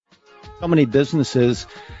So many businesses,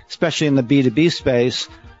 especially in the B2B space,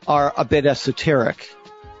 are a bit esoteric.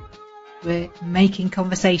 We're making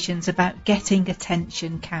conversations about getting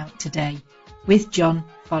attention count today with John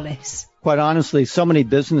Follis. Quite honestly, so many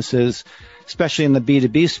businesses, especially in the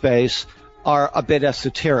B2B space, are a bit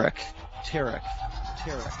esoteric.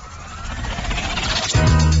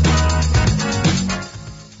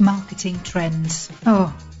 Marketing trends.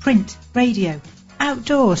 Print, radio,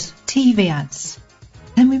 outdoors, TV ads.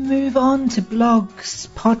 Then we move on to blogs,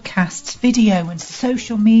 podcasts, video and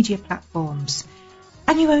social media platforms.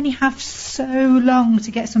 And you only have so long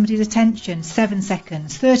to get somebody's attention. 7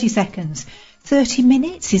 seconds, 30 seconds, 30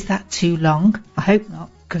 minutes. Is that too long? I hope not,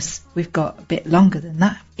 because we've got a bit longer than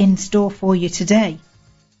that in store for you today.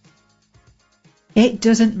 It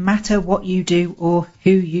doesn't matter what you do or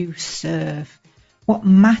who you serve. What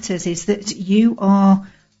matters is that you are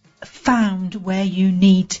found where you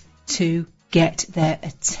need to get their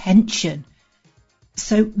attention.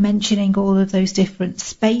 So mentioning all of those different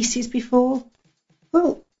spaces before,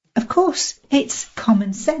 well, of course, it's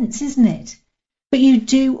common sense, isn't it? But you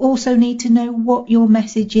do also need to know what your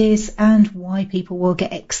message is and why people will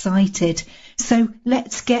get excited. So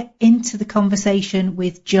let's get into the conversation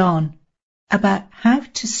with John about how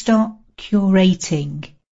to start curating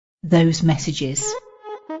those messages.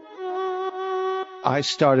 I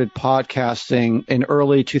started podcasting in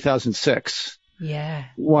early 2006. Yeah.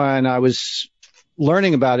 When I was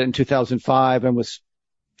learning about it in 2005 and was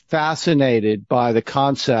fascinated by the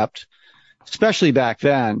concept, especially back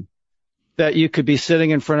then, that you could be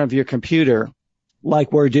sitting in front of your computer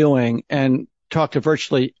like we're doing and talk to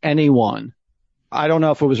virtually anyone. I don't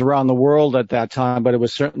know if it was around the world at that time, but it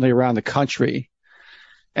was certainly around the country.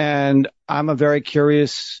 And I'm a very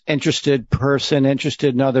curious, interested person,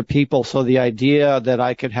 interested in other people. So the idea that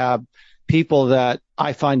I could have people that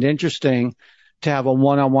I find interesting to have a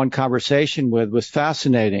one-on-one conversation with was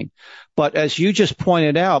fascinating. But as you just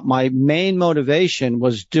pointed out, my main motivation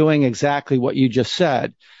was doing exactly what you just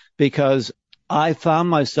said, because I found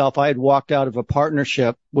myself, I had walked out of a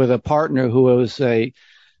partnership with a partner who was a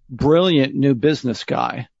brilliant new business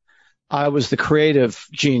guy. I was the creative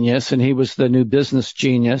genius and he was the new business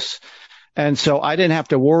genius. And so I didn't have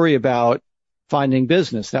to worry about finding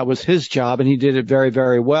business. That was his job and he did it very,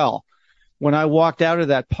 very well. When I walked out of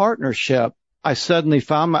that partnership, I suddenly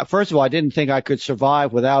found first of all, I didn't think I could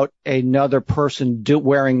survive without another person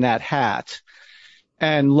wearing that hat,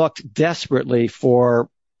 and looked desperately for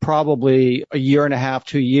probably a year and a half,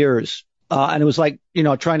 2 years. And it was like,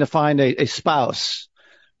 trying to find a spouse.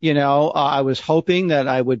 I was hoping that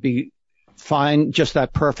I would find just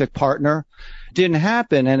that perfect partner. Didn't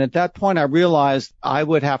happen. And at that point, I realized I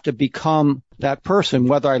would have to become that person,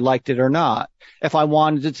 whether I liked it or not. If I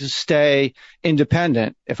wanted to stay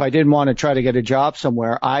independent, if I didn't want to try to get a job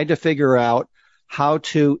somewhere, I had to figure out how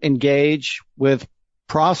to engage with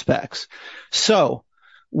prospects. So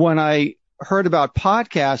when I heard about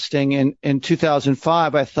podcasting in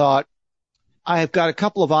 2005, I thought, I have got a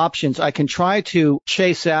couple of options. I can try to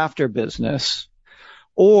chase after business,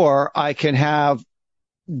 or I can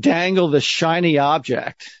dangle the shiny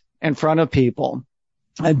object in front of people.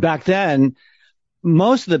 And back then,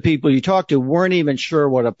 most of the people you talked to weren't even sure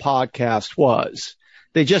what a podcast was.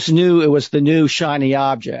 They just knew it was the new shiny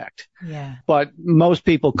object. Yeah. But most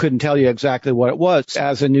people couldn't tell you exactly what it was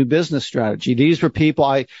as a new business strategy. These were people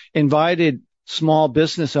I invited, small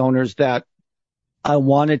business owners that I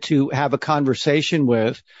wanted to have a conversation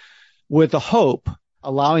with the hope,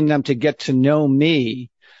 allowing them to get to know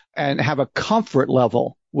me and have a comfort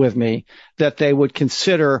level with me that they would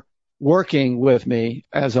consider working with me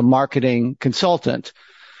as a marketing consultant.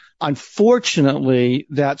 Unfortunately,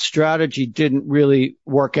 that strategy didn't really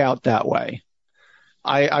work out that way.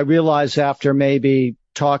 I realized after maybe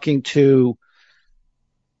talking to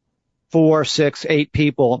 4, 6, 8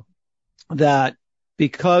 people that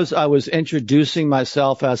because I was introducing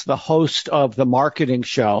myself as the host of the marketing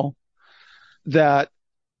show, that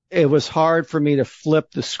it was hard for me to flip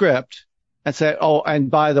the script and say, oh, and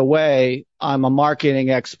by the way, I'm a marketing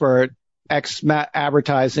expert,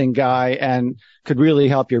 advertising guy, and could really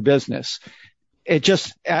help your business. It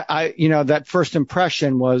just, that first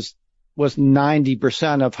impression was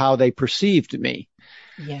 90% of how they perceived me.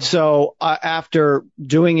 Yeah. So after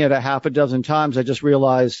doing it a half a dozen times, I just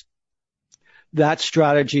realized that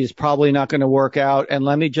strategy is probably not going to work out. And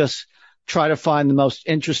let me just try to find the most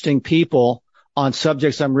interesting people on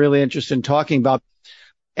subjects I'm really interested in talking about.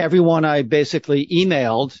 Everyone I basically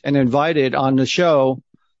emailed and invited on the show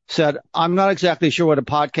said, I'm not exactly sure what a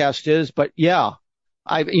podcast is, but yeah,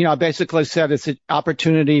 I basically said it's an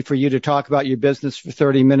opportunity for you to talk about your business for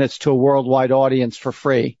 30 minutes to a worldwide audience for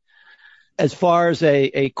free. as far as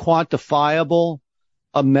a quantifiable,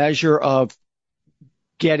 a measure of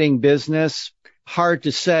getting business, hard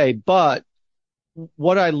to say. But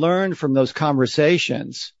what I learned from those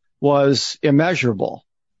conversations was immeasurable,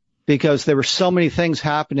 because there were so many things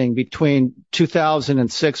happening between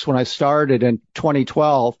 2006 when I started and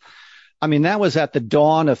 2012. I mean, that was at the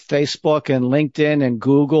dawn of Facebook and LinkedIn and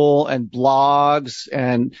Google and blogs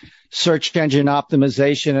and search engine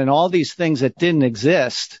optimization and all these things that didn't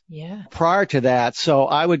exist prior to that. So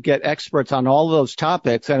I would get experts on all of those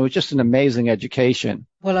topics, and it was just an amazing education.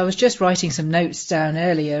 Well, I was just writing some notes down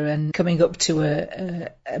earlier and coming up to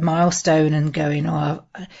a milestone and going,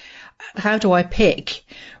 how do I pick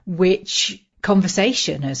which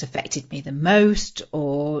conversation has affected me the most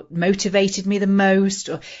or motivated me the most?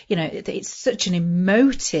 Or, it's such an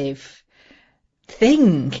emotive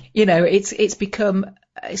thing. It's become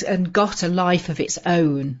and got a life of its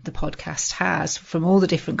own, the podcast has, from all the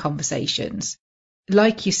different conversations.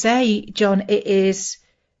 Like you say, John, it is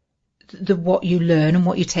what you learn and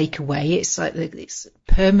what you take away. It's like it's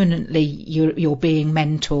permanently you're being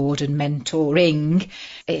mentored and mentoring.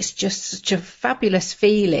 It's just such a fabulous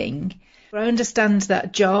feeling. I understand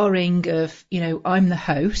that jarring of, I'm the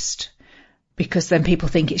host, because then people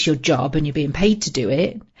think it's your job and you're being paid to do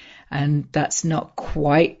it. And that's not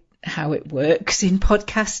quite how it works in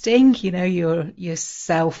podcasting. You're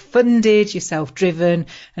self-funded, you're self-driven,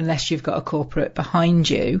 unless you've got a corporate behind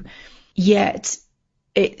you. Yet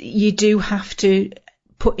you do have to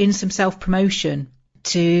put in some self-promotion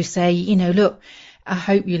to say, look, I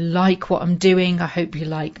hope you like what I'm doing. I hope you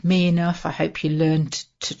like me enough. I hope you learn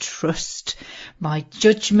to trust my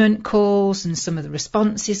judgment calls and some of the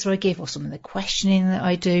responses that I give or some of the questioning that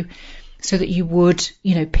I do, so that you would,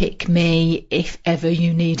 pick me if ever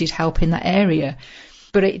you needed help in that area.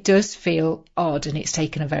 But it does feel odd, and it's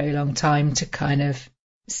taken a very long time to kind of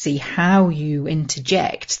see how you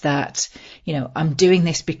interject that, I'm doing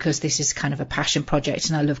this because this is kind of a passion project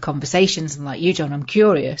and I love conversations, and like you, John, I'm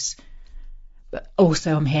curious, but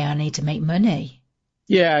also I'm here, I need to make money.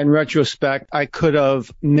 Yeah, in retrospect, I could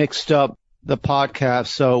have mixed up the podcast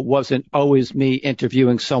so it wasn't always me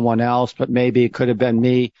interviewing someone else, but maybe it could have been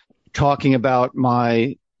me talking about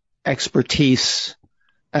my expertise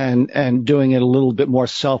and doing it a little bit more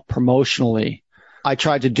self-promotionally. I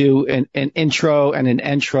tried to do an intro and an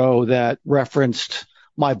intro that referenced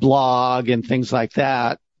my blog and things like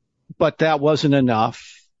that, but that wasn't enough.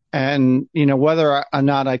 And, whether or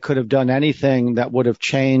not I could have done anything that would have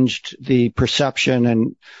changed the perception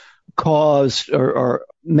and caused or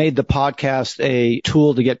made the podcast a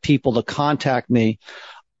tool to get people to contact me,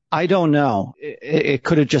 I don't know. It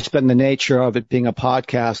could have just been the nature of it being a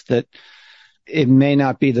podcast that it may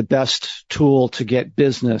not be the best tool to get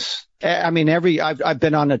business. I mean, I've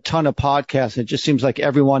been on a ton of podcasts. It just seems like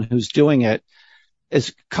everyone who's doing it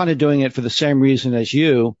is kind of doing it for the same reason as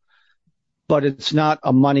you, but it's not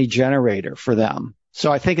a money generator for them.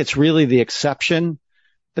 So I think it's really the exception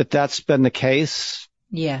that's been the case.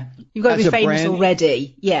 Yeah. You've got to be famous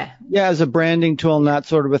already. Yeah. Yeah, as a branding tool and that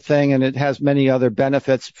sort of a thing. And it has many other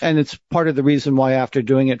benefits. And it's part of the reason why, after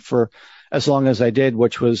doing it for as long as I did,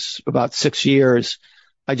 which was about 6 years,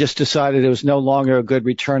 I just decided it was no longer a good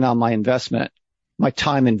return on my investment, my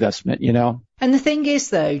time investment, And the thing is,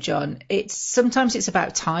 though, John, sometimes it's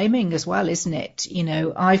about timing as well, isn't it?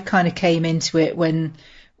 I've kind of came into it when,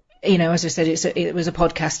 as I said, it was a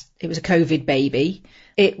podcast. It was a COVID baby.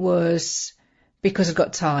 It was because I've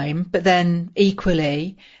got time. But then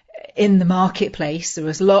equally, in the marketplace, there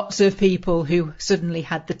was lots of people who suddenly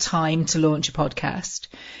had the time to launch a podcast.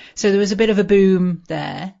 So there was a bit of a boom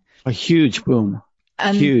there. A huge boom.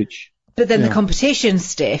 Huge. But then the competition's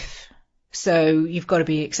stiff. So you've got to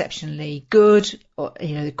be exceptionally good, or,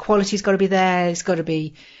 the quality's got to be there. It's got to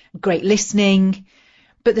be great listening.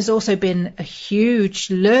 But there's also been a huge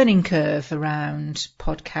learning curve around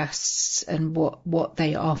podcasts and what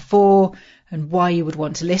they are for and why you would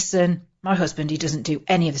want to listen. My husband, he doesn't do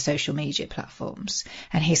any of the social media platforms.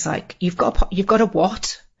 And he's like, you've got a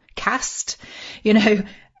what? Cast? And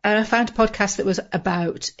I found a podcast that was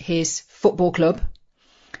about his football club.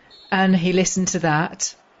 And he listened to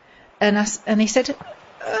that. And he said,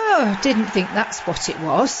 I didn't think that's what it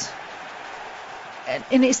was.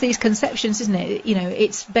 And it's these conceptions, isn't it?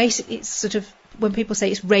 It's sort of, when people say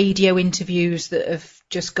it's radio interviews that have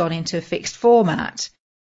just gone into a fixed format,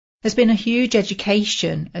 there's been a huge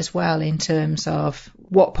education as well in terms of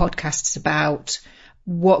what podcasts about,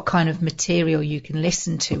 what kind of material you can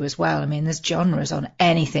listen to as well. I mean, there's genres on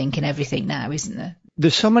anything and everything now, isn't there?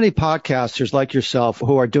 There's so many podcasters like yourself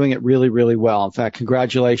who are doing it really, really well. In fact,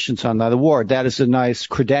 congratulations on that award. That is a nice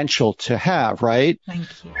credential to have, right? Thank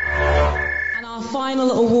you. And our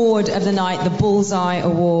final award of the night, the Bullseye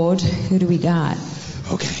Award. Who do we got?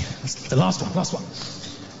 Okay, the last one.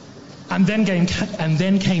 And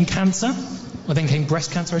then came cancer, or then came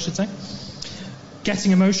breast cancer, I should say.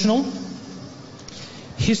 Getting Emotional,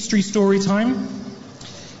 History Story Time,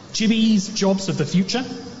 Jibby's Jobs of the Future,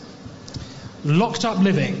 Locked Up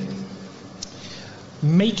Living,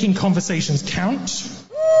 Making Conversations Count.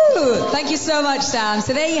 Ooh, thank you so much, Sam.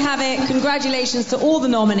 So there you have it. Congratulations to all the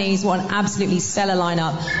nominees. What an absolutely stellar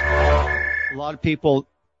lineup. A lot of people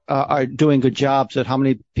are doing good jobs at how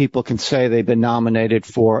many people can say they've been nominated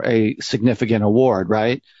for a significant award,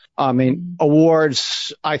 right? I mean,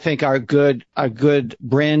 awards, I think, are a good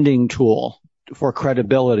branding tool for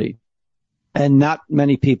credibility, and not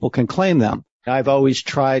many people can claim them. I've always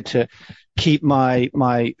tried to keep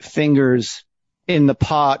my fingers in the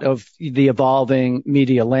pot of the evolving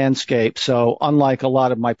media landscape. So unlike a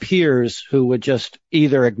lot of my peers who would just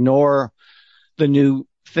either ignore the new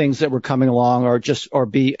things that were coming along or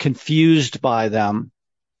be confused by them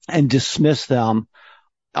and dismiss them,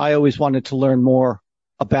 I always wanted to learn more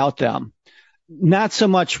about them. Not so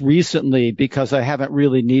much recently because I haven't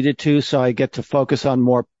really needed to, so I get to focus on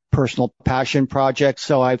more personal passion projects.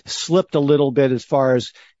 So I've slipped a little bit as far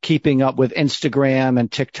as keeping up with Instagram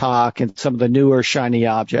and TikTok and some of the newer shiny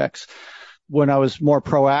objects. When I was more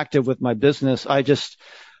proactive with my business,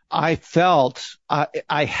 I felt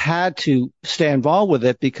I had to stay involved with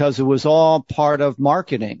it because it was all part of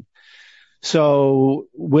marketing. So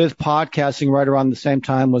with podcasting right around the same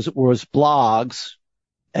time was blogs.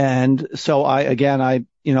 And so I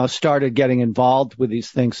started getting involved with these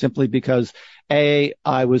things simply because A,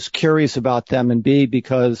 I was curious about them, and B,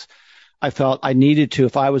 because I felt I needed to,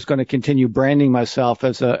 if I was going to continue branding myself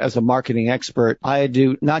as a marketing expert, I had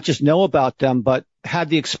to not just know about them, but have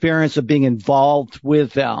the experience of being involved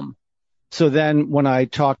with them. So then when I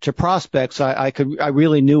talked to prospects, I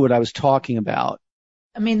really knew what I was talking about.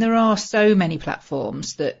 I mean, there are so many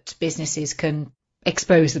platforms that businesses can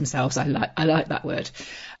expose themselves. I like that word.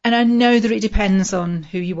 And I know that it depends on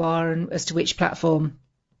who you are and as to which platform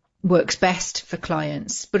works best for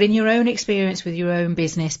clients. But in your own experience with your own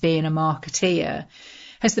business being a marketeer,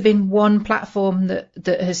 has there been one platform that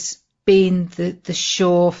has been the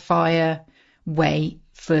surefire way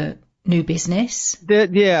for new business?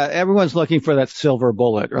 Yeah, everyone's looking for that silver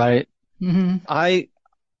bullet, right? Mm-hmm.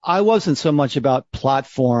 I wasn't so much about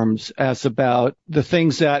platforms as about the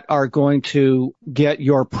things that are going to get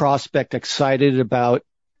your prospect excited about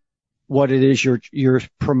what it is you're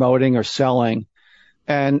promoting or selling.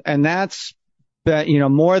 And that's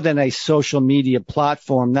been, more than a social media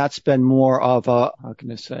platform, that's been more of a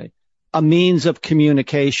means of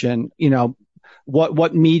communication,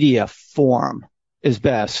 what media form is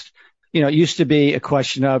best. It used to be a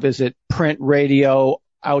question of, is it print, radio,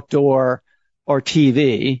 outdoor, or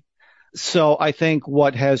TV? So I think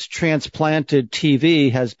what has transplanted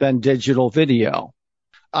TV has been digital video.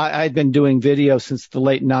 I'd been doing video since the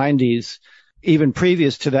late 90s. Even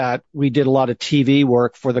previous to that, we did a lot of TV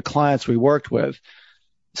work for the clients we worked with.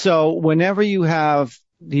 So whenever you have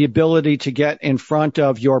the ability to get in front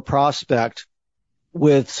of your prospect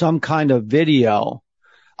with some kind of video,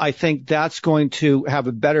 I think that's going to have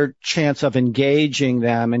a better chance of engaging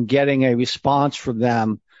them and getting a response from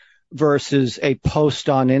them versus a post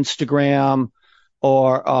on Instagram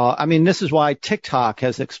or, this is why TikTok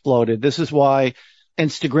has exploded. This is why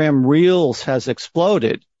Instagram Reels has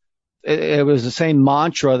exploded. It was the same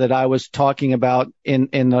mantra that I was talking about in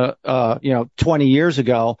the 20 years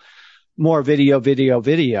ago, more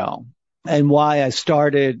video. And why I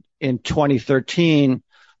started in 2013,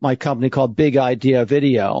 my company called Big Idea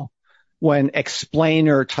Video, when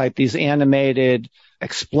these animated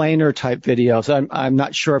explainer type videos. I'm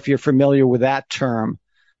not sure if you're familiar with that term.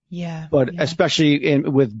 Yeah. But yeah. Especially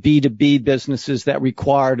with B2B businesses that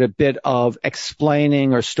required a bit of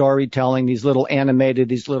explaining or storytelling, these little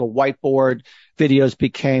whiteboard videos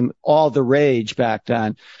became all the rage back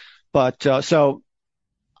then. But so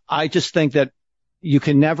I just think that you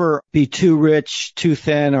can never be too rich, too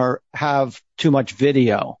thin, or have too much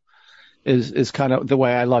video is kind of the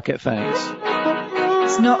way I look at things.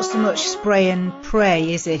 It's not so much spray and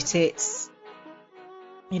pray, is it? It's,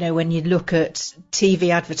 when you look at TV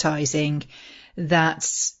advertising,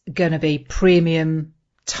 that's going to be premium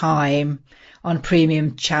time on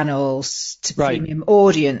premium channels to right. Premium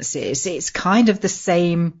audiences. It's kind of the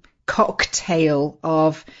same cocktail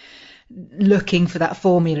of looking for that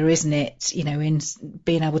formula, isn't it? In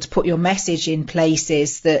being able to put your message in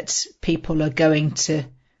places that people are going to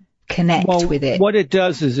connect with it. What it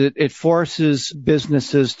does is it forces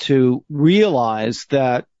businesses to realize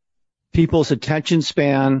that people's attention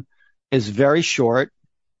span is very short.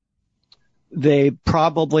 They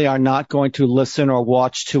probably are not going to listen or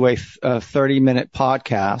watch to a 30-minute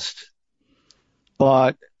podcast,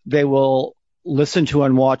 but they will listen to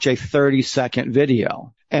and watch a 30-second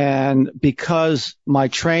video. And because my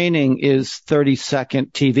training is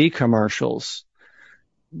 30-second TV commercials,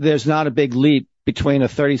 there's not a big leap between a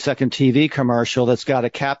 30-second TV commercial that's got to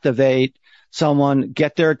captivate someone,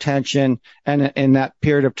 get their attention, and in that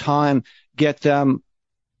period of time, get them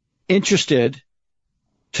interested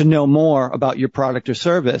to know more about your product or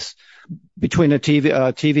service. Between a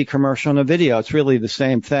TV commercial and a video, it's really the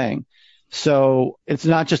same thing. So it's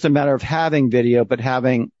not just a matter of having video, but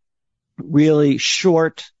having really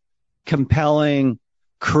short, compelling,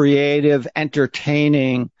 creative,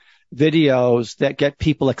 entertaining videos that get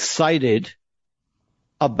people excited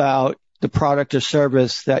about the product or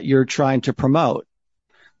service that you're trying to promote.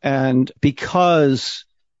 And because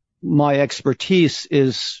my expertise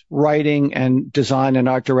is writing and design and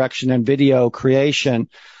art direction and video creation,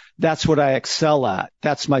 that's what I excel at.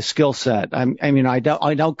 That's my skill set.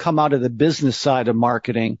 I don't come out of the business side of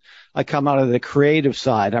marketing. I come out of the creative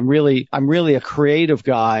side. I'm really a creative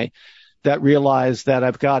guy that realized that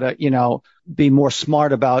I've got to, be more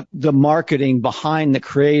smart about the marketing behind the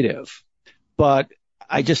creative. But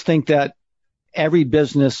I just think that every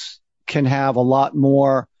business can have a lot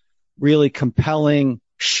more really compelling,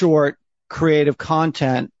 short, creative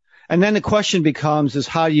content. And then the question becomes is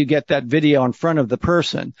how do you get that video in front of the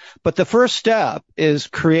person? But the first step is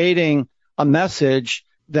creating a message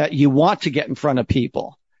that you want to get in front of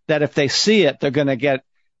people, that if they see it, they're going to get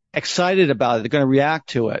excited about it. They're going to react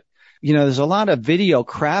to it. There's a lot of video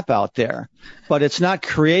crap out there, but it's not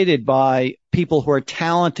created by people who are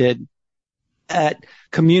talented at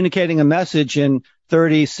communicating a message in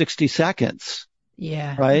 30, 60 seconds.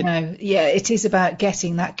 Yeah. Right? No, yeah, it is about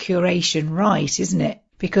getting that curation right, isn't it?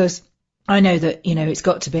 Because I know that, it's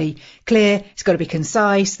got to be clear, it's got to be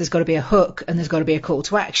concise, there's got to be a hook, and there's got to be a call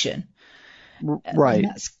to action. Right. And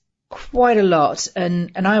that's quite a lot.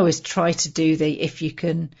 And I always try to do if you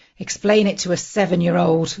can explain it to a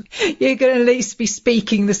 7-year-old, you're going to at least be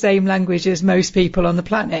speaking the same language as most people on the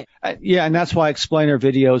planet. Yeah. And that's why explainer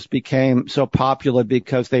videos became so popular,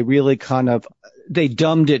 because they really they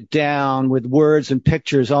dumbed it down with words and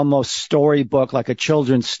pictures, almost storybook, like a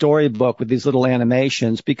children's storybook with these little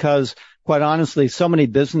animations, because quite honestly, so many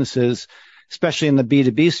businesses, especially in the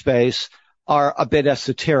B2B space, are a bit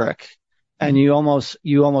esoteric. And you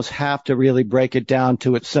almost have to really break it down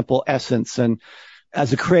to its simple essence. And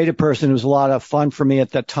as a creative person, it was a lot of fun for me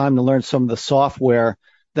at that time to learn some of the software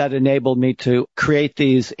that enabled me to create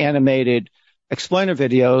these animated explainer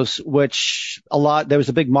videos, which there was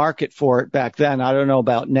a big market for it back then. I don't know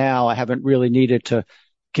about now. I haven't really needed to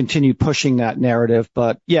continue pushing that narrative,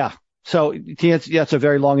 but yeah. So that's a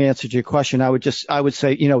very long answer to your question. I would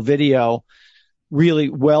say, video, really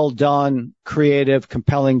well done, creative,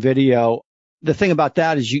 compelling video. The thing about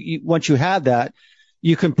that is once you have that,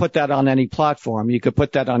 you can put that on any platform. You could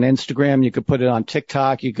put that on Instagram. You could put it on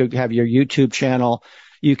TikTok. You could have your YouTube channel.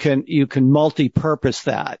 You can multi-purpose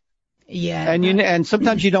that. Yeah. And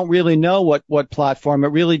sometimes you don't really know what platform. It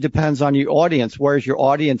really depends on your audience. Where's your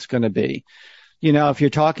audience going to be? If you're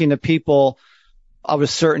talking to people of a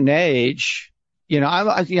certain age,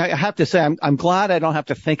 I have to say, I'm glad I don't have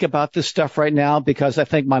to think about this stuff right now, because I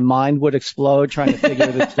think my mind would explode trying to figure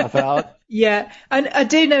this stuff out. Yeah. And I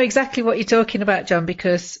do know exactly what you're talking about, John,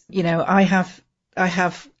 because, I have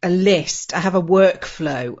a list, I have a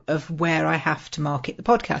workflow of where I have to market the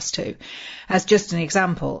podcast to, as just an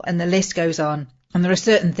example. And the list goes on, and there are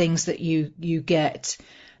certain things that you get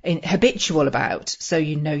habitual about. So,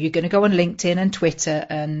 you're going to go on LinkedIn and Twitter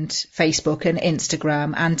and Facebook and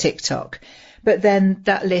Instagram and TikTok. But then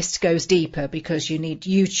that list goes deeper, because you need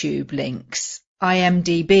YouTube links,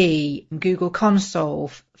 IMDb, Google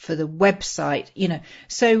Console for the website,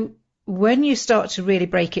 So when you start to really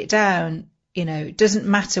break it down, it doesn't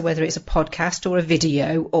matter whether it's a podcast or a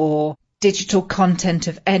video or digital content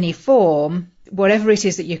of any form, whatever it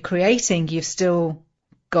is that you're creating, you've still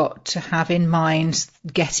got to have in mind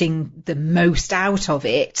getting the most out of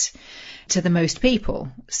it to the most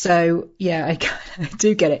people. So yeah, I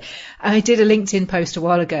do get it. I did a LinkedIn post a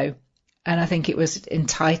while ago, and I think it was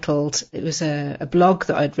entitled, it was a blog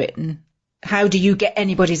that I'd written, "How do you get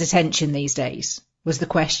anybody's attention these days?" was the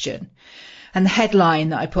question. And the headline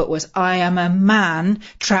that I put was, "I am a man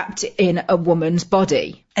trapped in a woman's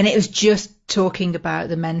body." And it was just talking about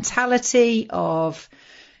the mentality of,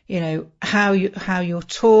 how you're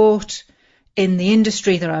taught in the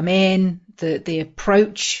industry that I'm in, the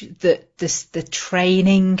approach that the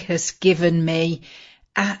training has given me.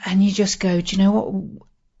 And you just go, do you know what?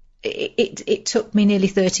 it took me nearly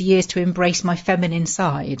 30 years to embrace my feminine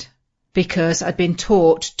side because I'd been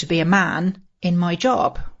taught to be a man in my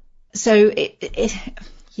job. So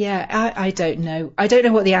I don't know. I don't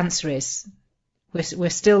know what the answer is. We're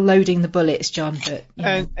still loading the bullets, John. But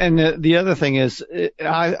and the other thing is,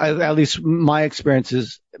 I at least my experience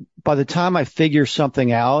is, by the time I figure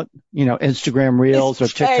something out, Instagram Reels or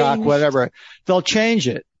TikTok, whatever, they'll change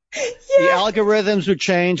it. Yeah. The algorithms would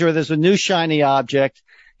change, or there's a new shiny object,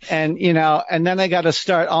 and then I got to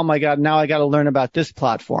start. Oh my God! Now I got to learn about this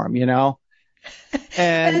platform.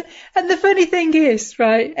 And the funny thing is,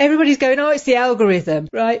 right? Everybody's going, "Oh, it's the algorithm,"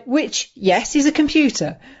 right? Which, yes, is a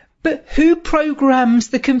computer. But who programs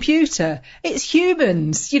the computer? It's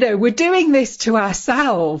humans. We're doing this to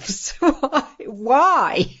ourselves.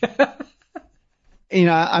 Why?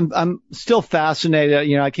 I'm still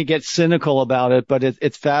fascinated. I could get cynical about it, but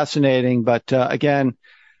it's fascinating. But again,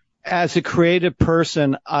 as a creative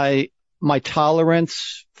person, my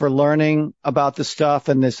tolerance for learning about the stuff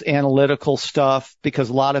and this analytical stuff, because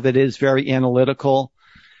a lot of it is very analytical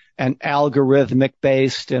and algorithmic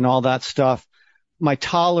based and all that stuff, my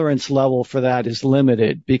tolerance level for that is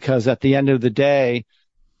limited, because at the end of the day,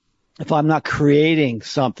 if I'm not creating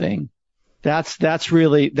something, that's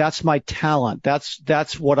my talent.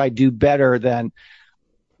 That's what I do better than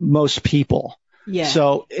most people. Yeah.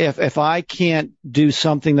 So if I can't do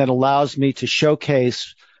something that allows me to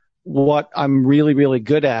showcase what I'm really, really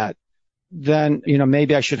good at, then,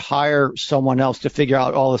 maybe I should hire someone else to figure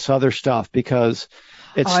out all this other stuff, because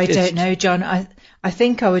I don't know, John. I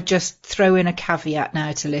think I would just throw in a caveat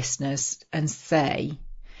now to listeners and say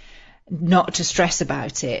not to stress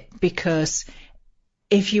about it, because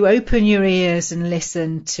if you open your ears and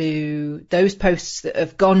listen to those posts that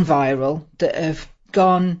have gone viral, that have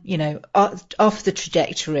gone, off the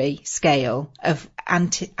trajectory scale of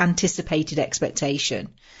anticipated expectation,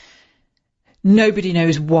 nobody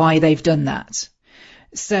knows why they've done that.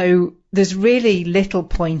 So there's really little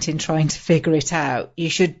point in trying to figure it out. You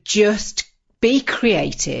should just be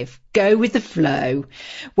creative, go with the flow.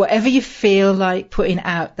 Whatever you feel like putting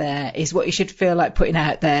out there is what you should feel like putting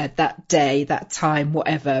out there that day, that time,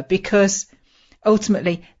 whatever, because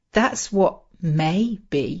ultimately that's what may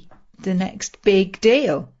be the next big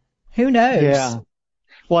deal. Who knows? Yeah.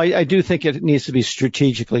 Well, I do think it needs to be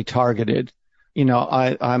strategically targeted.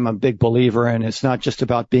 I'm a big believer in it's not just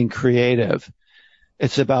about being creative.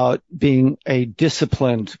 It's about being a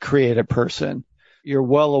disciplined creative person. You're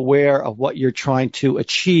well aware of what you're trying to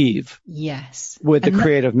achieve. Yes. With the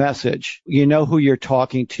creative message. You know who you're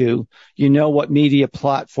talking to. You know what media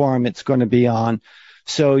platform it's going to be on.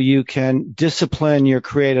 So you can discipline your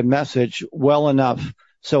creative message well enough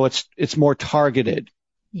so it's more targeted.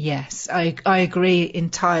 Yes, I agree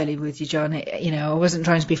entirely with you, John. I wasn't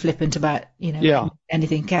trying to be flippant about,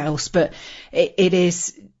 anything else, but it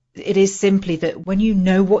is simply that when you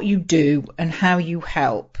know what you do and how you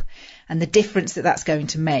help and the difference that that's going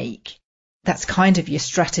to make, that's kind of your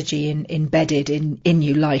strategy embedded in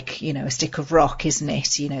you, like, a stick of rock, isn't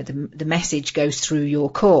it? The message goes through your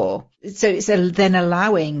core. So it's then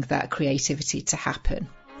allowing that creativity to happen.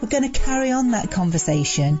 We're going to carry on that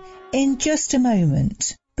conversation in just a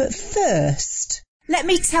moment. But first, let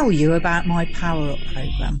me tell you about my Power Up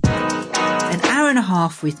programme. An hour and a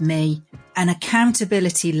half with me and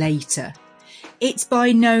accountability later. It's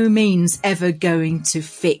by no means ever going to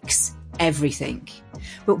fix everything.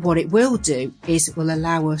 But what it will do is it will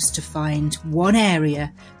allow us to find one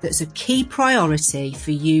area that's a key priority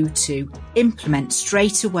for you to implement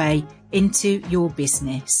straight away into your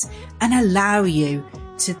business and allow you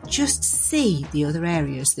to just see the other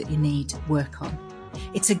areas that you need work on.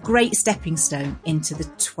 It's a great stepping stone into the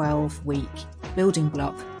 12-week building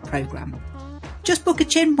block programme. Just book a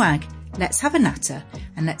chinwag, let's have a natter,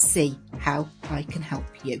 and let's see how I can help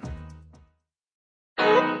you. In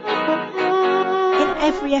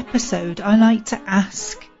every episode, I like to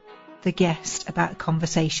ask the guest about a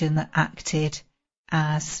conversation that acted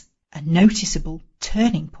as a noticeable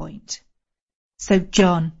turning point. So,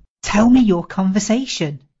 John, tell me your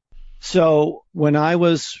conversation. So when I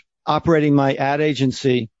was operating my ad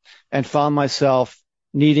agency and found myself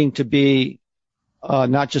needing to be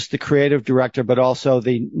not just the creative director, but also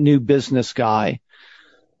the new business guy,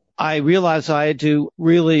 I realized I had to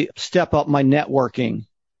really step up my networking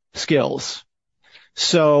skills.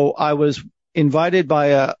 So I was invited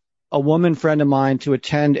by a woman friend of mine to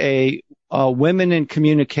attend a Women in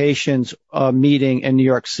Communications meeting in New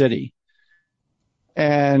York City.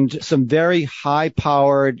 And some very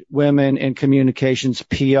high-powered women in communications,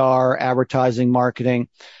 PR, advertising, marketing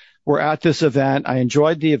were at this event. I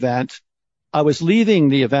enjoyed the event. I was leaving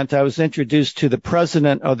the event, I was introduced to the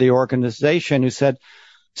president of the organization, who said,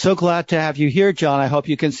 "So glad to have you here, John. I hope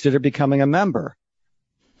you consider becoming a member."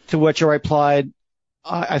 To which I replied,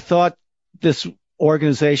 I thought this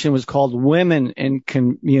organization was called Women in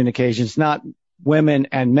Communications, not Women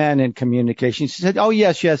and Men in Communications. She said, "Oh,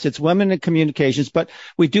 yes, it's Women in Communications, but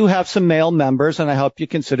we do have some male members, and I hope you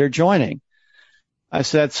consider joining." I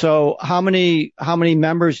said, "So how many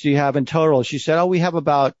members do you have in total?" She said, "Oh, we have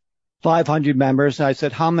about 500 members." And I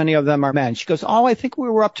said, "How many of them are men?" She goes, "Oh, I think we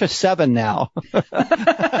were up to 7 now."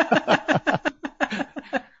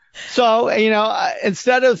 So,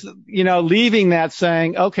 instead of, leaving that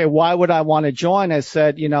saying, okay, why would I want to join? I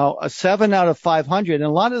said, a 7 out of 500. And a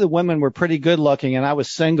lot of the women were pretty good looking, and I was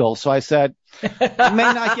single. So I said, I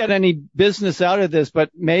may not get any business out of this,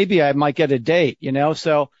 but maybe I might get a date,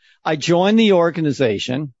 So I joined the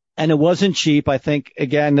organization, and it wasn't cheap. I think,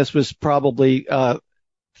 again, this was probably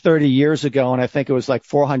 30 years ago, and I think it was like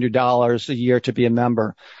 $400 a year to be a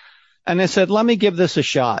member. And I said, let me give this a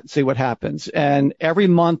shot, see what happens. And every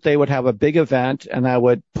month they would have a big event, and I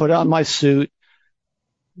would put on my suit,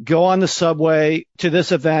 go on the subway to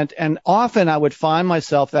this event. And often I would find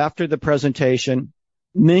myself after the presentation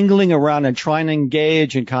mingling around and trying to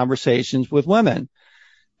engage in conversations with women.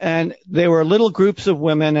 And they were little groups of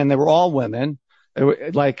women, and they were all women.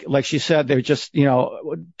 Like she said, they were just,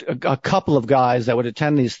 a couple of guys that would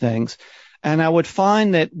attend these things. And I would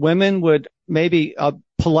find that women would maybe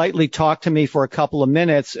politely talk to me for a couple of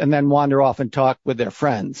minutes and then wander off and talk with their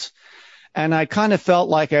friends. And I kind of felt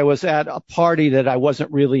like I was at a party that I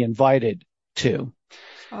wasn't really invited to.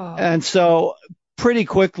 Oh. And so pretty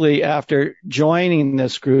quickly after joining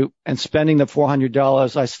this group and spending the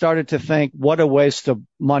 $400, I started to think what a waste of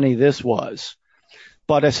money this was.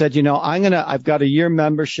 But I said, I've got a year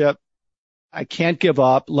membership. I can't give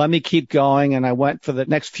up. Let me keep going. And I went for the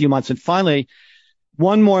next few months, and finally,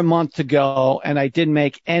 one more month to go, and I didn't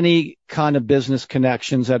make any kind of business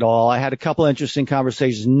connections at all. I had a couple interesting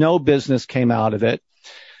conversations. No business came out of it.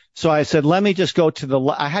 So I said, let me just go to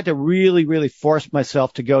I had to really, really force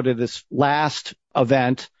myself to go to this last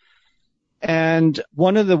event. And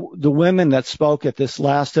one of the women that spoke at this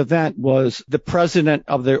last event was the president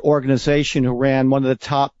of the organization who ran one of the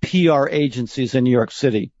top PR agencies in New York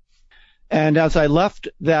City. And as I left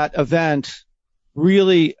that event,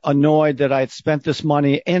 really annoyed that I had spent this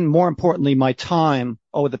money and, more importantly, my time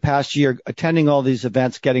over the past year attending all these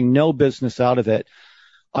events, getting no business out of it,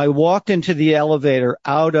 I walked into the elevator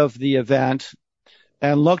out of the event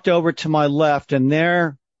and looked over to my left, and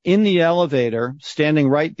there in the elevator, standing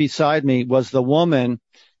right beside me, was the woman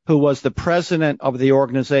who was the president of the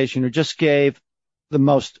organization, who just gave the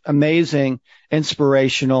most amazing,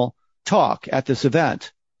 inspirational talk at this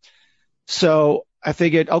event. So I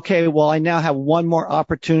figured, okay, well, I now have one more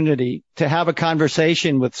opportunity to have a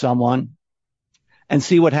conversation with someone and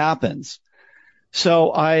see what happens.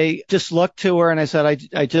 So I just looked to her and I said,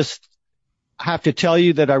 I just have to tell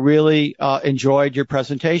you that I really enjoyed your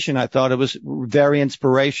presentation. I thought it was very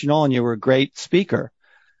inspirational and you were a great speaker.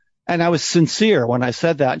 And I was sincere when I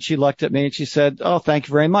said that. And she looked at me and she said, "Oh, thank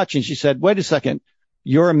you very much." And she said, "Wait a second,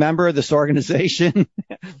 you're a member of this organization?"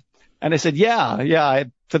 And I said, yeah,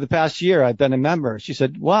 for the past year, I've been a member. She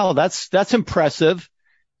said, "Wow, that's impressive."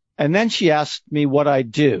 And then she asked me what I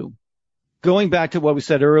do. Going back to what we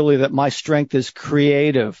said earlier, that my strength is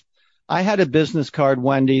creative. I had a business card,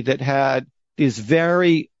 Wendy, that had these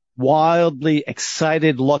very wildly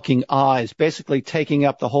excited looking eyes, basically taking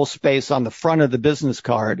up the whole space on the front of the business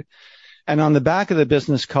card. And on the back of the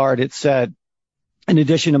business card, it said, in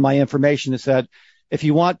addition to my information, it said, if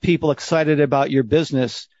you want people excited about your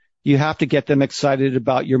business, you have to get them excited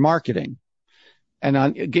about your marketing. And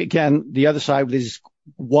again, the other side with these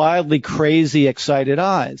wildly crazy, excited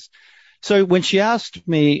eyes. So when she asked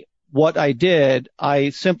me what I did, I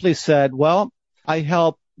simply said, well, I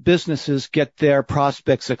help businesses get their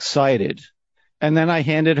prospects excited. And then I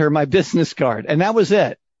handed her my business card. And that was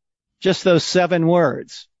it. Just those 7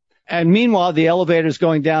 words. And meanwhile, the elevator's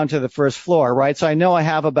going down to the first floor, right? So I know I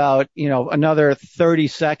have about, another 30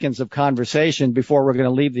 seconds of conversation before we're going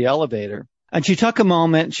to leave the elevator. And she took a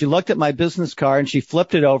moment, she looked at my business card and she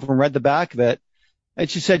flipped it over and read the back of it. And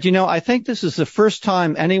she said, I think this is the first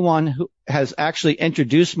time anyone who has actually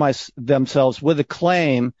introduced themselves with a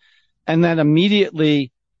claim and then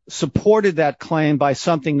immediately supported that claim by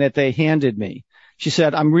something that they handed me. She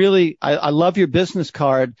said, I love your business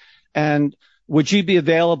card, and would you be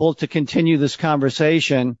available to continue this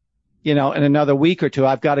conversation, in another week or two?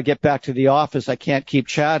 I've got to get back to the office. I can't keep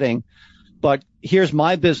chatting, but here's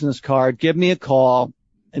my business card. Give me a call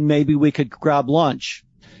and maybe we could grab lunch.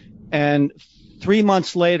 And 3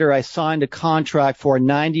 months later, I signed a contract for a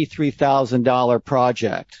 $93,000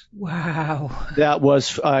 project. Wow. That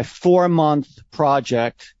was a 4-month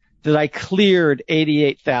project that I cleared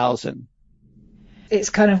 $88,000. It's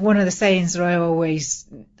kind of one of the sayings that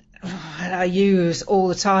I use all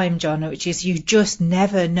the time, John, which is you just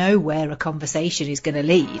never know where a conversation is going to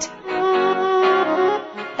lead.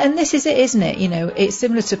 And this is it, isn't it? You know, it's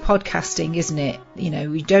similar to podcasting, isn't it? You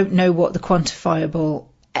know, you don't know what the quantifiable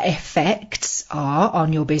effects are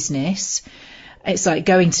on your business. It's like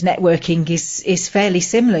going to networking is fairly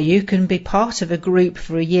similar. You can be part of a group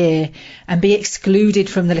for a year and be excluded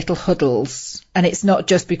from the little huddles. And it's not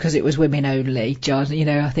just because it was women only, John. You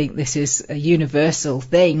know, I think this is a universal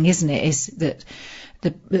thing, isn't it? Is that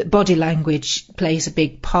the body language plays a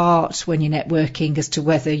big part when you're networking as to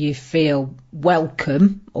whether you feel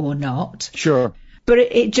welcome or not. Sure. But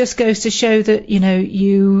it just goes to show that, you know,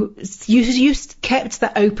 you kept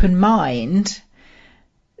that open mind,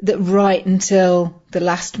 that right until the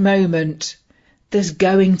last moment, there's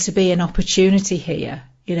going to be an opportunity here.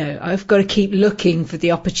 You know, I've got to keep looking for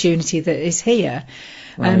the opportunity that is here.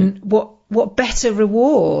 Right. And what better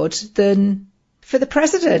reward than for the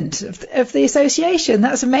president of the association?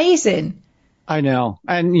 That's amazing. I know.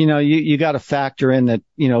 And, you know, you got to factor in that,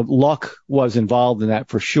 you know, luck was involved in that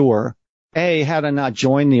for sure. Had I not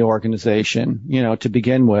joined the organization, you know, to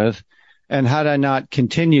begin with, and had I not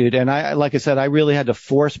continued, and like I said, I really had to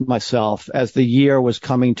force myself as the year was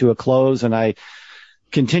coming to a close and I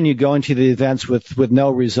continued going to the events with no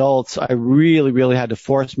results. I really, really had to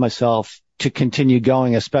force myself to continue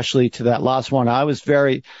going, especially to that last one. I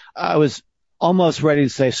was almost ready to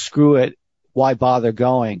say, screw it. Why bother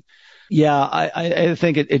going? Yeah, I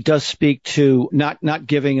think it does speak to not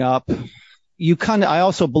giving up. I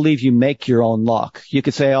also believe you make your own luck. You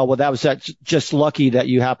could say, oh, well, that was just lucky that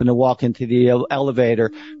you happened to walk into the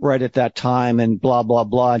elevator right at that time and blah, blah,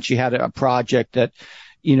 blah. And she had a project that,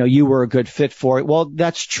 you know, you were a good fit for it. Well,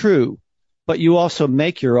 that's true, but you also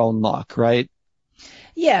make your own luck, right?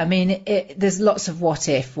 Yeah, I mean, there's lots of what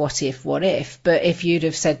if. But if you'd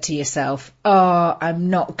have said to yourself, oh,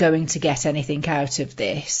 I'm not going to get anything out of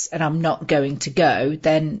this and I'm not going to go,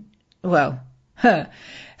 then, well,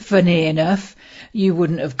 funny enough, you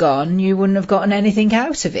wouldn't have gone. You wouldn't have gotten anything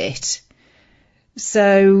out of it.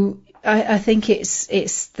 So I think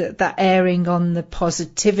it's that erring on the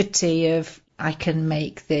positivity of I can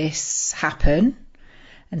make this happen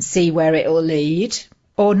and see where it will lead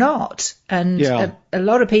or not. And yeah. a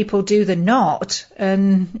lot of people do the not,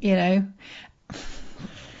 and you know.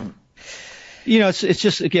 You know, it's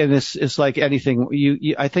just, again, it's like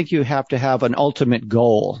anything. I think you have to have an ultimate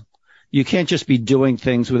goal. You can't just be doing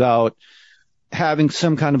things without having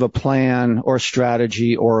some kind of a plan or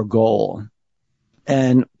strategy or a goal.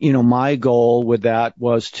 And, you know, my goal with that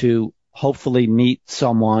was to hopefully meet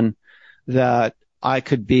someone that I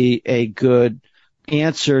could be a good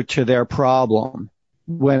answer to their problem.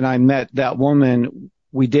 When I met that woman,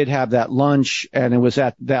 we did have that lunch, and it was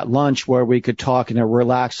at that lunch where we could talk in a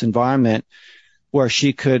relaxed environment where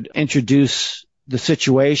she could introduce the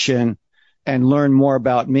situation and learn more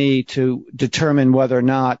about me to determine whether or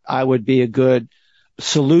not I would be a good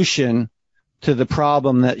solution to the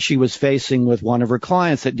problem that she was facing with one of her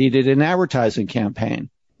clients that needed an advertising campaign.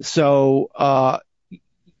 So,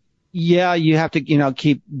 yeah, you have to, you know,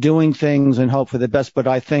 keep doing things and hope for the best. But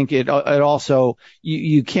I think it also,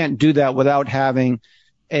 you can't do that without having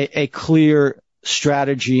a clear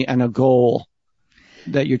strategy and a goal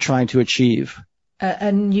that you're trying to achieve.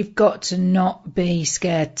 And you've got to not be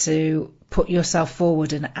scared to put yourself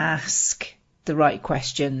forward and ask the right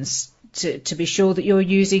questions to be sure that you're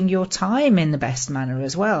using your time in the best manner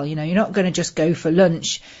as well. You know, you're not going to just go for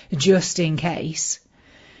lunch just in case.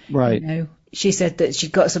 Right. You know, she said that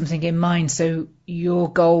she'd got something in mind, so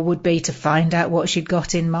your goal would be to find out what she'd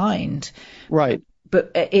got in mind. Right.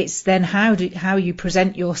 But it's then how you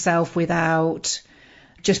present yourself without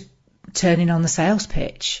just turning on the sales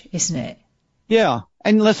pitch, isn't it? Yeah.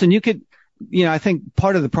 And listen, I think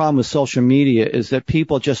part of the problem with social media is that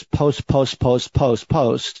people just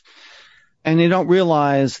post. And they don't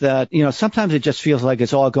realize that, you know, sometimes it just feels like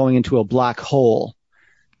it's all going into a black hole.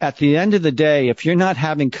 At the end of the day, if you're not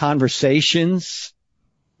having conversations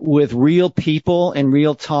with real people in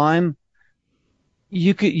real time,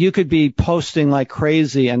 you could be posting like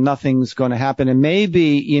crazy and nothing's going to happen. And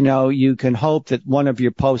maybe, you know, you can hope that one of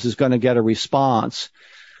your posts is going to get a response.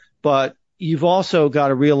 But you've also got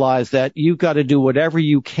to realize that you've got to do whatever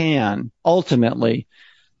you can ultimately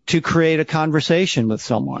to create a conversation with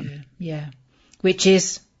someone. Yeah. Which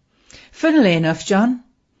is, funnily enough, John,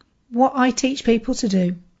 what I teach people to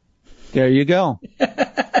do. There you go.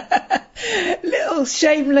 little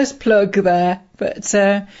shameless plug there. But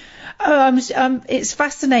it's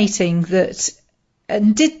fascinating that.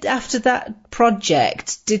 And after that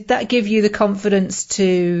project, did that give you the confidence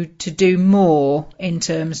to do more in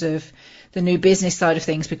terms of the new business side of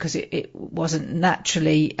things, because it wasn't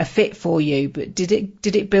naturally a fit for you, but did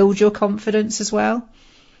it build your confidence as well?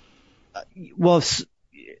 Well,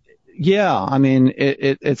 yeah, I mean,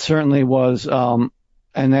 it certainly was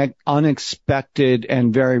an unexpected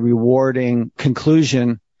and very rewarding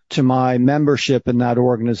conclusion to my membership in that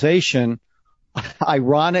organization.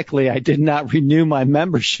 Ironically, I did not renew my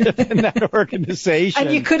membership in that organization.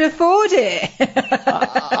 And you could afford it.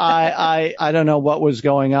 I don't know what was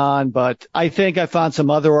going on, but I think I found some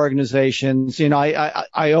other organizations. You know,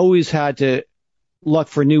 I always had to look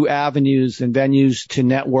for new avenues and venues to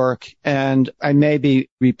network, and I maybe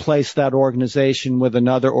replaced that organization with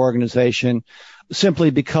another organization simply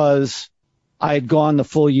because I had gone the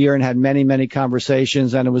full year and had many, many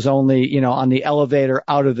conversations, and it was only, you know, on the elevator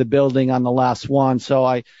out of the building on the last one.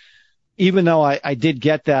 So even though I did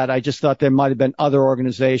get that, I just thought there might have been other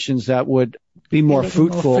organizations that would be more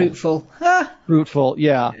fruitful. Fruitful,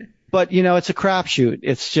 yeah. But, you know, it's a crapshoot.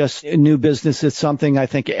 It's just a new business. It's something I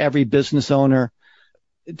think every business owner,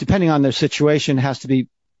 depending on their situation, has to be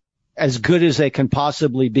as good as they can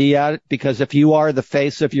possibly be at it, because if you are the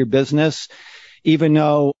face of your business, even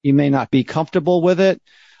though you may not be comfortable with it,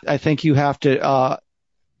 I think you have to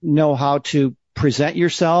know how to present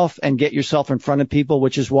yourself and get yourself in front of people,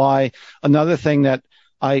 which is why another thing that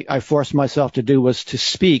I forced myself to do was to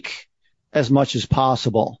speak as much as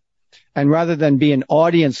possible. And rather than be an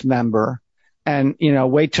audience member and, you know,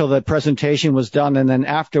 wait till the presentation was done and then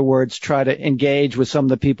afterwards try to engage with some of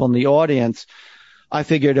the people in the audience, I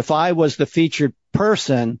figured if I was the featured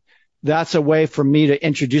person, that's a way for me to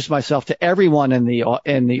introduce myself to everyone in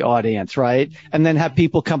the audience, right? And then have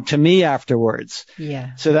people come to me afterwards.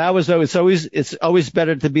 Yeah. So it's always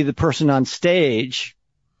better to be the person on stage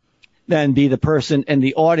than be the person in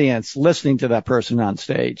the audience listening to that person on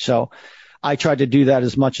stage. So I tried to do that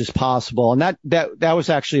as much as possible. And that was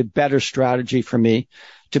actually a better strategy for me,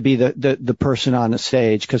 to be the person on the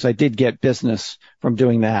stage, because I did get business from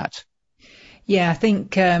doing that. Yeah, I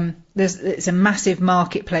think it's a massive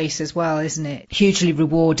marketplace as well, isn't it? Hugely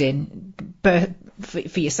rewarding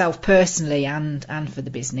for yourself personally and for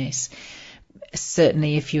the business.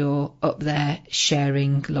 Certainly if you're up there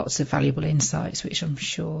sharing lots of valuable insights, which I'm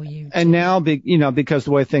sure you do. And now, because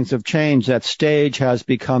the way things have changed, that stage has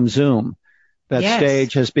become Zoom. That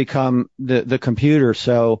stage has become the computer.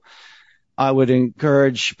 So I would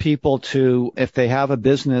encourage people to, if they have a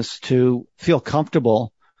business, to feel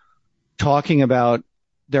comfortable talking about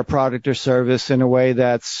their product or service in a way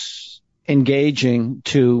that's engaging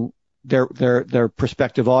to their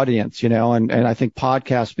prospective audience, and I think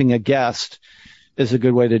podcast, being a guest, is a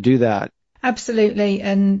good way to do that. Absolutely.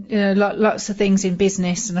 And, lots of things in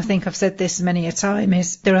business, and I think I've said this many a time,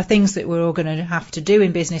 is there are things that we're all going to have to do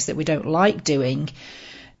in business that we don't like doing.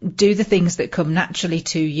 Do the things that come naturally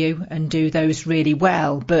to you and do those really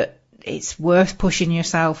well, but it's worth pushing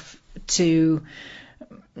yourself to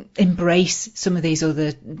embrace some of these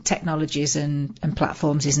other technologies and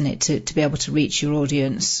platforms, isn't it, to be able to reach your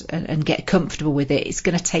audience and get comfortable with it. It's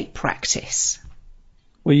going to take practice.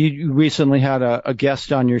 Well, you recently had a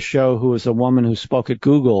guest on your show who was a woman who spoke at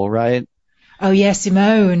Google, right? Oh, yeah,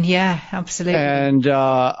 Simone. Yeah, absolutely. And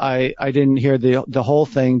I didn't hear the whole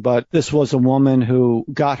thing, but this was a woman who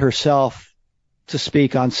got herself to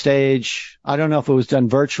speak on stage. I don't know if it was done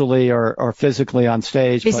virtually or physically on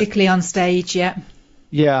stage. Physically on stage, yeah.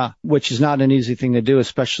 Yeah, which is not an easy thing to do,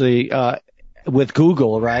 especially with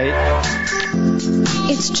Google, right?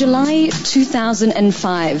 It's July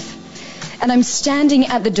 2005, and I'm standing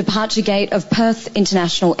at the departure gate of Perth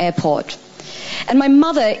International Airport. And my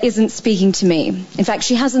mother isn't speaking to me. In fact,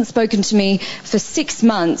 she hasn't spoken to me for 6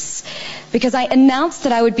 months because I announced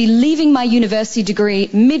that I would be leaving my university degree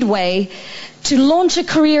midway to launch a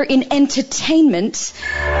career in entertainment.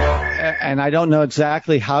 And I don't know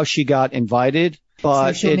exactly how she got invited.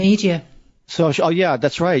 But social media. Oh yeah,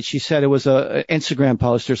 that's right. She said it was an Instagram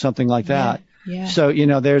post or something like that. Yeah. So,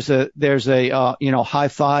 there's a high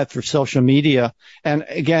five for social media. And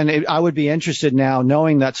again, I would be interested now,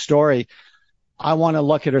 knowing that story. I want to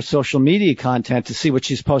look at her social media content to see what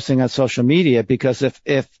she's posting on social media, because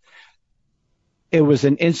if it was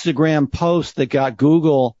an Instagram post that got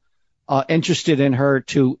Google interested in her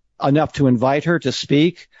enough to invite her to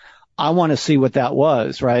speak, I want to see what that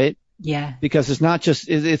was, right? Yeah. Because it's not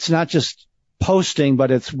just posting, but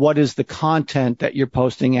it's what is the content that you're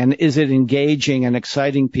posting, and is it engaging and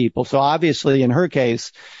exciting people? So obviously in her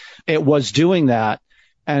case, it was doing that.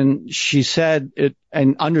 And she said it,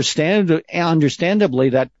 and understandably,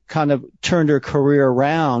 that kind of turned her career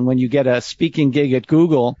around. When you get a speaking gig at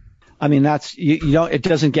Google, I mean, that's, you don't, it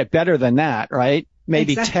doesn't get better than that, right?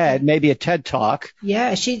 Maybe Exactly. maybe a TED Talk.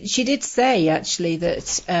 Yeah, she did say actually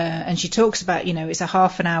that, and she talks about, it's a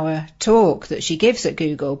half an hour talk that she gives at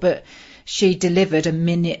Google, but she delivered a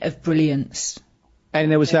minute of brilliance. And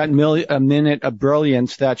there was that a minute of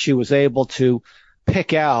brilliance that she was able to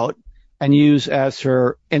pick out and use as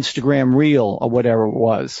her Instagram reel or whatever it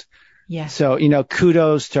was. Yeah. So,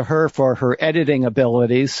 kudos to her for her editing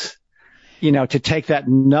abilities, to take that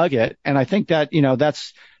nugget. And I think that,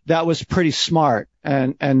 that was pretty smart.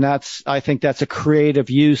 And I think that's a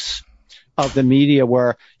creative use of the media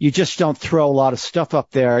where you just don't throw a lot of stuff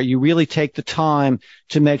up there. You really take the time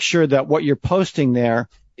to make sure that what you're posting there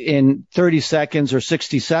in 30 seconds or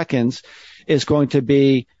 60 seconds is going to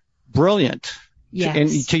be brilliant. Yes.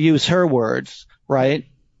 And to use her words, right?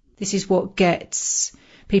 This is what gets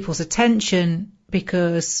people's attention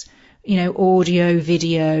because, audio,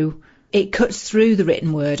 video, it cuts through the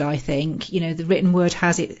written word, I think. The written word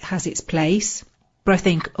has its place, but I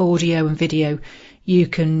think audio and video, you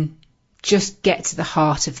can just get to the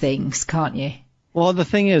heart of things, can't you? Well, the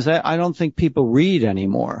thing is, I don't think people read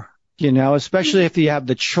anymore, especially if you have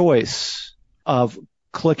the choice of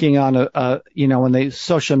clicking on when they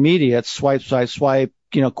social media, it's swipe,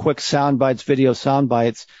 quick sound bites, video sound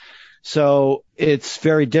bites. So it's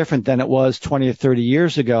very different than it was 20 or 30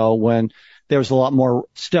 years ago when there was a lot more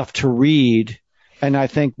stuff to read. And I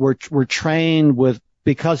think we're trained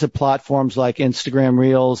because of platforms like Instagram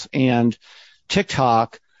Reels and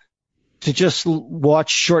TikTok to just watch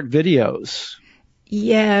short videos.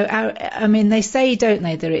 Yeah. I mean, they say, don't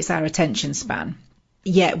they, that it's our attention span.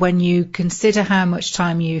 Yet when you consider how much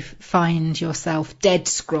time you find yourself dead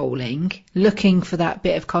scrolling, looking for that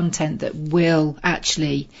bit of content that will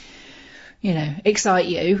actually, excite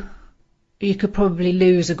you, you could probably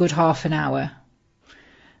lose a good half an hour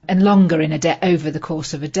and longer in a day over the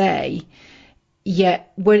course of a day.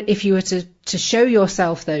 Yet if you were to show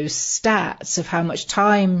yourself those stats of how much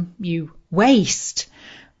time you waste,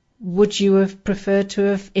 would you have preferred to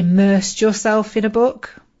have immersed yourself in a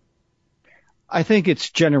book? I think it's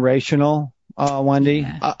generational, Wendy.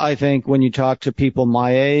 Yeah. I think when you talk to people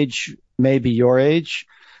my age, maybe your age,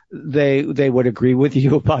 they would agree with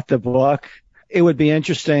you about the book. It would be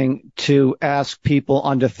interesting to ask people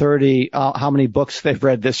under 30 how many books they've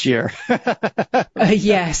read this year.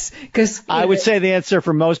 Yes, because I would say the answer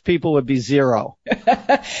for most people would be 0.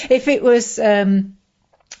 If it was,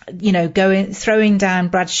 throwing down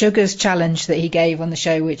Brad Sugar's challenge that he gave on the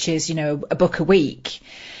show, which is, a book a week.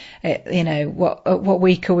 What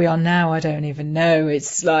week are we on now? I don't even know.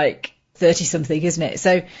 It's like 30 something, isn't it?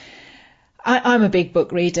 So I'm a big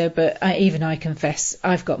book reader, but I confess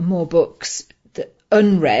I've got more books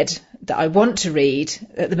unread that I want to read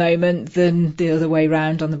at the moment than the other way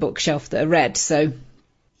round on the bookshelf that are read. So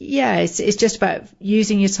yeah, it's just about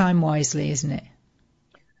using your time wisely, isn't it?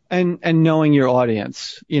 And knowing your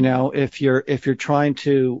audience. If you're trying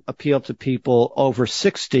to appeal to people over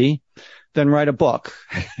 60, then write a book.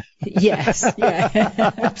 Yes, yeah,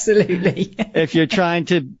 absolutely. If you're trying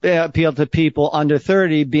to appeal to people under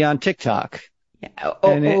 30, be on TikTok. Yeah,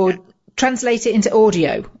 or translate it into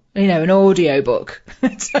audio, an audio book.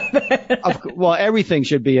 Well, everything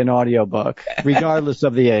should be an audio book, regardless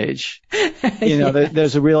of the age.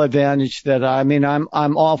 There's a real advantage that,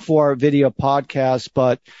 I'm all for video podcasts,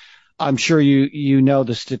 but I'm sure you know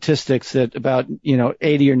the statistics that about,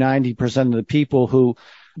 80 or 90% of the people who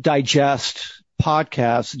digest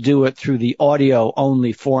podcasts do it through the audio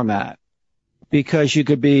only format, because you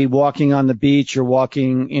could be walking on the beach or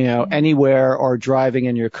walking, anywhere, or driving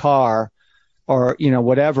in your car or,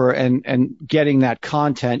 whatever, and getting that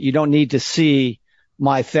content. You don't need to see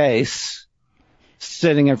my face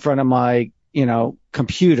sitting in front of my,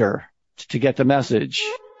 computer to get the message.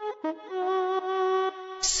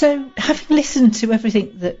 So having listened to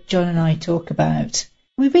everything that John and I talk about,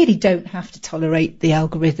 we really don't have to tolerate the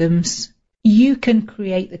algorithms. You can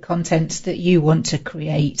create the content that you want to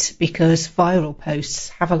create because viral posts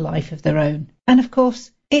have a life of their own. And of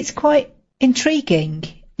course, it's quite intriguing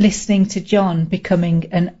listening to John becoming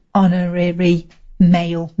an honorary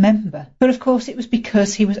male member. But of course, it was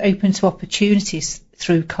because he was open to opportunities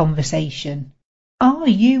through conversation. Are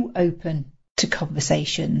you open to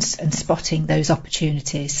conversations and spotting those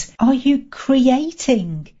opportunities? Are you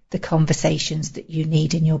creating the conversations that you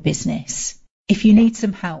need in your business? If you need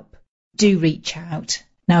some help, do reach out.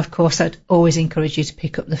 Now, of course, I'd always encourage you to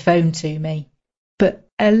pick up the phone to me, but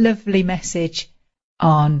a lovely message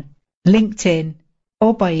on LinkedIn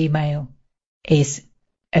or by email is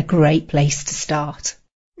A great place to start.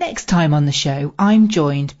 Next time on the show, I'm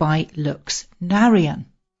joined by Lux Narayan,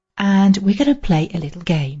 and we're going to play a little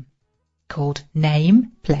game called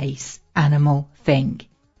Name, Place, Animal, Thing.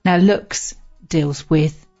 Now, Lux deals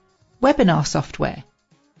with webinar software,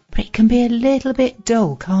 but it can be a little bit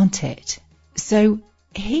dull, can't it? So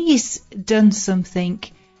he's done something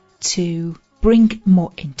to bring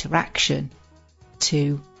more interaction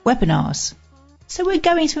to webinars. So we're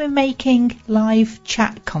going to be making live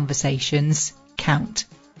chat conversations count.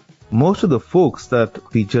 Most of the folks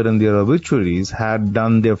that featured in their obituaries had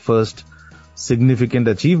done their first significant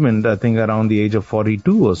achievement, I think, around the age of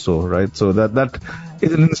 42 or so, right? So that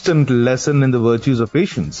is an instant lesson in the virtues of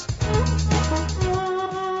patience.